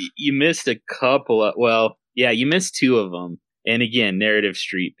 you missed a couple of, you missed 2 of them. And again, Narrative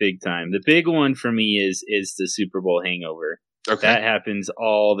Street, big time. The big one for me is the Super Bowl hangover. Okay. That happens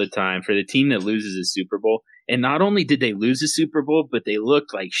all the time for the team that loses a Super Bowl. And not only did they lose a Super Bowl, but they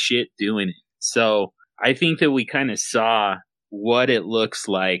looked like shit doing it. So I think that we kind of saw what it looks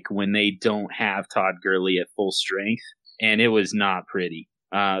like when they don't have Todd Gurley at full strength, and it was not pretty.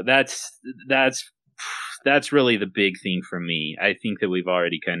 That's really the big thing for me. I think that we've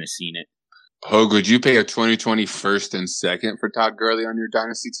already kind of seen it. Hogue, would you pay a 2020 first and second for Todd Gurley on your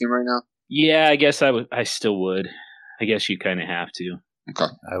dynasty team right now? Yeah, I guess I still would. I guess you kind of have to. Okay.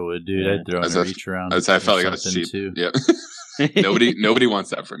 I would, dude. I'd throw in a reach around. I felt like that's cheap. Too. Yeah. Nobody wants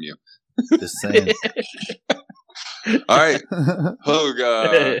that from you. Just saying. All right, Hogue.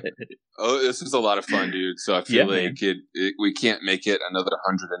 This was a lot of fun, dude. So I feel like we can't make it another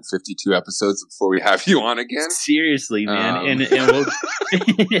 152 episodes before we have you on again. Seriously, man, and we'll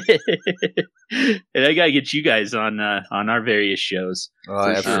and I gotta get you guys on our various shows. Oh,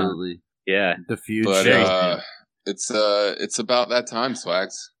 absolutely. Sure. Yeah, the future. But it's about that time,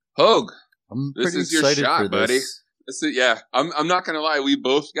 Swags. Hogue, this is your shot, buddy. I'm not gonna lie. We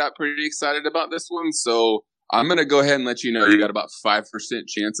both got pretty excited about this one, so I'm going to go ahead and let you know you got about 5%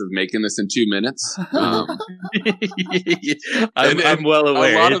 chance of making this in 2 minutes. I'm well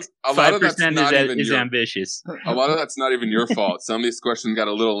aware. A lot of 5% is ambitious. A lot of that's not even your fault. Some of these questions got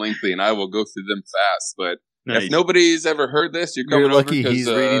a little lengthy, and I will go through them fast. But if nobody's ever heard this, you're lucky over he's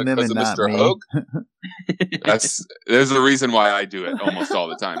reading them and not Mr. me. Hogue. There's a reason why I do it almost all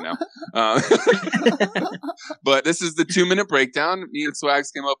the time now. But this is the 2-minute breakdown. Me and Swags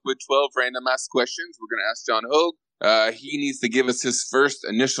came up with 12 random ass questions. We're going to ask John Hogue. He needs to give us his first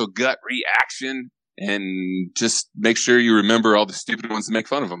initial gut reaction, and just make sure you remember all the stupid ones to make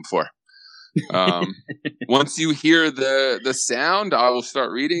fun of him for. Once you hear the sound, I will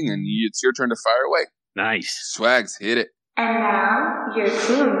start reading, and it's your turn to fire away. Nice. Swags, hit it. And now, your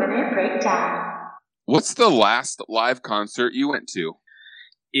 2-minute breakdown. What's the last live concert you went to?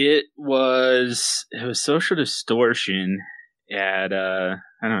 It was Social Distortion at I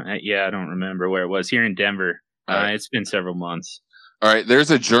don't remember where it was. Here in Denver. Right. It's been several months. All right,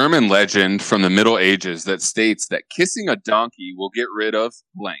 there's a German legend from the Middle Ages that states that kissing a donkey will get rid of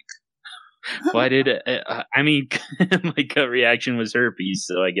blank. Why did my gut reaction was herpes,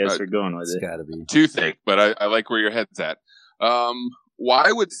 so I guess we're going with it. It's gotta be toothache, but I like where your head's at.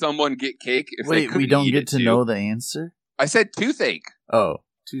 Why would someone get cake if they couldn't we don't eat get it to too? know the answer? I said toothache. Oh,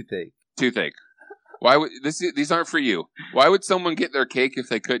 toothache. Toothache. Why would these aren't for you? Why would someone get their cake if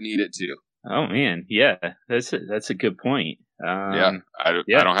they couldn't eat it too? Oh man, yeah, that's a good point. I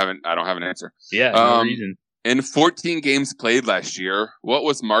don't have an answer. Yeah, no reason. In 14 games played last year, what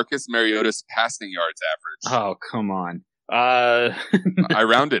was Marcus Mariota's passing yards average? Oh, come on. I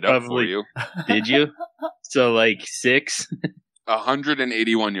rounded up for you. Did you? So like 6?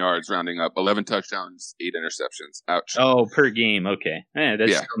 181 yards rounding up, 11 touchdowns, 8 interceptions. Ouch. Oh, per game. Okay.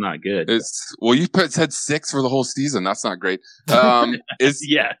 That's still not good. You said 6 for the whole season. That's not great. Is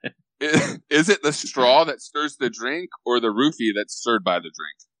it the straw that stirs the drink or the roofie that's stirred by the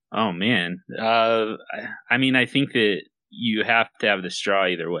drink? Oh, man. I think that you have to have the straw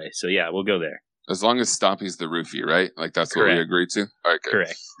either way. So, yeah, we'll go there. As long as Stompy's the roofie, right? Like, that's what we agreed to? All right, good.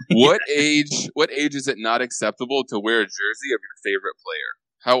 Correct. What age is it not acceptable to wear a jersey of your favorite player?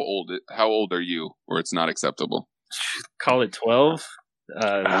 How old are you where it's not acceptable? Call it 12.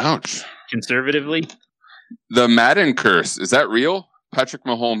 Ouch. Conservatively. The Madden curse, is that real? Patrick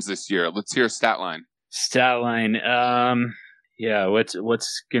Mahomes this year. Let's hear a stat line. Yeah, what's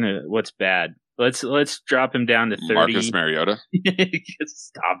bad? Let's drop him down to 30. Marcus Mariota.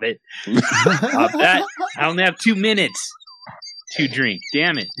 Stop it. Stop that. I only have 2 minutes to drink.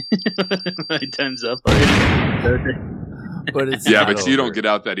 Damn it. My time's up already. But you don't get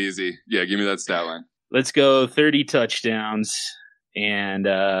out that easy. Yeah, give me that stat line. Let's go 30 touchdowns, and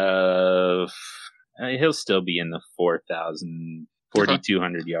he'll still be in the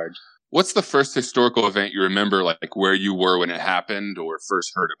 4,200 yards. What's the first historical event you remember, like where you were when it happened or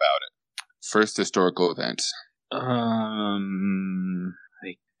first heard about it? First historical event. I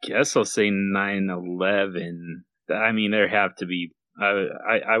guess I'll say 9/11. I mean, there have to be.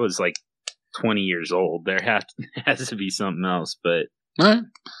 I was like 20 years old. There has to be something else. But all right.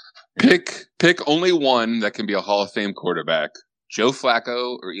 Pick only one that can be a Hall of Fame quarterback: Joe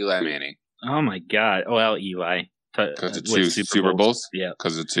Flacco or Eli Manning. Oh my God! Well, Eli. Because of 2 Super Bowls? Yeah.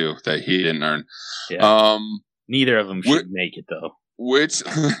 Because of 2 that he didn't earn. Yeah. Neither of them should make it, though. Which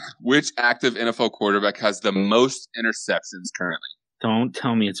active NFL quarterback has the most interceptions currently? Don't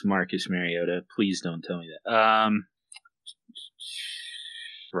tell me it's Marcus Mariota. Please don't tell me that.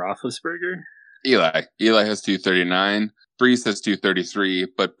 Roethlisberger? Eli has 239. Brees has 233.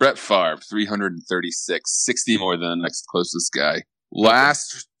 But Brett Favre, 336. 60 more than the next closest guy.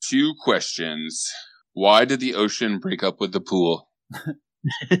 Last 2 questions. Why did the ocean break up with the pool?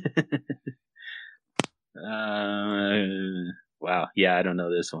 Wow. Yeah, I don't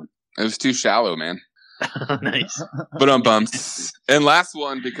know this one. It was too shallow, man. Nice. But bumps. And last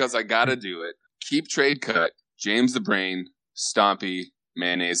one, because I gotta do it. Keep trade cut. James the Brain. Stompy.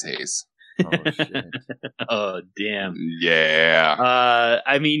 Mayonnaise Hayes. Oh shit! Oh damn. Yeah.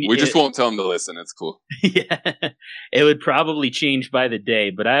 I mean, we just won't tell him to listen. It's cool. Yeah, it would probably change by the day,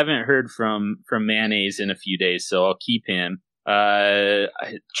 but I haven't heard from Mayonnaise in a few days, so I'll keep him.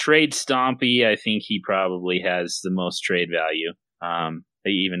 Trade Stompy. I think he probably has the most trade value.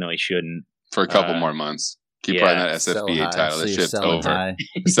 Even though he shouldn't. For a couple more months. Keep riding that SFBA title. That shit's over.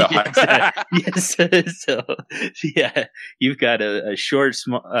 So high. Yes. So yeah, you've got a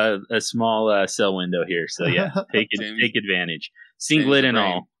small sell window here. So yeah, take advantage. Singlet and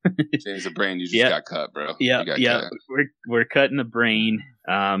all. James the Brain, you just got cut, bro. Yeah. We're cutting the Brain.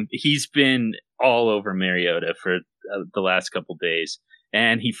 He's been all over Mariota for the last couple days.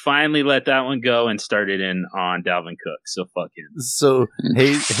 And he finally let that one go and started in on Dalvin Cook. So fuck him. So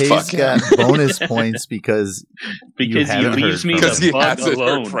Hayes got bonus points because he leaves me the fuck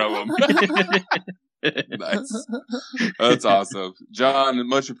alone from him. Nice. That's awesome. John,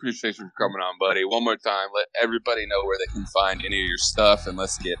 much appreciation for coming on, buddy. One more time, let everybody know where they can find any of your stuff, and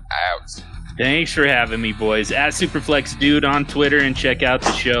let's get out. Thanks for having me, boys. At Superflex Dude on Twitter, and check out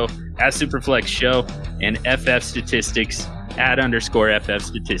the show at Superflex Show and FF Statistics. @_FF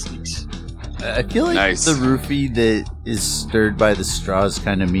Statistics. I feel like the roofie that is stirred by the straw is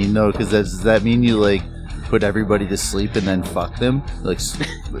kind of mean though, because does that mean you like put everybody to sleep and then fuck them? Like, is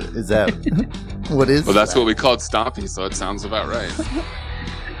that what is? Well, that's what we called Stompy, so it sounds about right.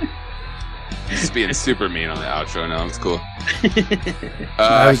 Just being super mean on the outro now. It's cool.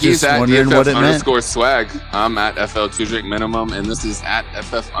 He's at DFF_swag. I'm at FL2Drink Minimum, and this is at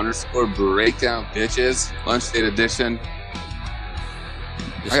FF_breakdown, bitches. Lunch date edition.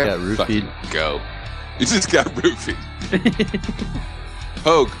 Just got roofied. Go. You just got roofied.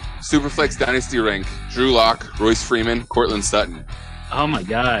 Hogue, Superflex Dynasty Rank, Drew Lock, Royce Freeman, Cortland Sutton. Oh my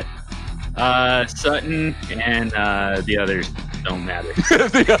god. Sutton and the others don't matter.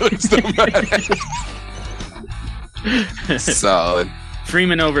 The others don't matter. Solid.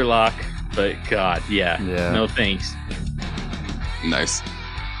 Freeman over Lock, but god, yeah. No thanks. Nice.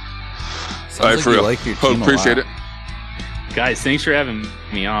 All right, for real. Like your team appreciate it. Guys, thanks for having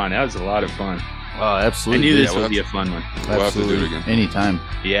me on. That was a lot of fun. Oh, absolutely. I knew this would be a fun one. We'll have to do it again. Anytime.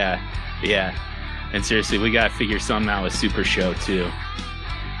 Yeah. And seriously, we got to figure something out with Super Show, too.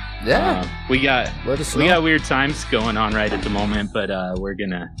 Yeah. We got weird times going on right at the moment, but we're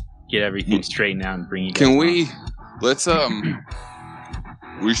going to get everything straightened out and bring you guys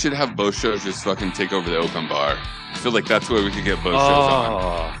we should have both shows just fucking take over the open bar. I feel like that's where we could get both shows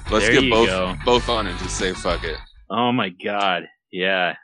on. Let's get both on and just say fuck it. Oh my god. Yeah.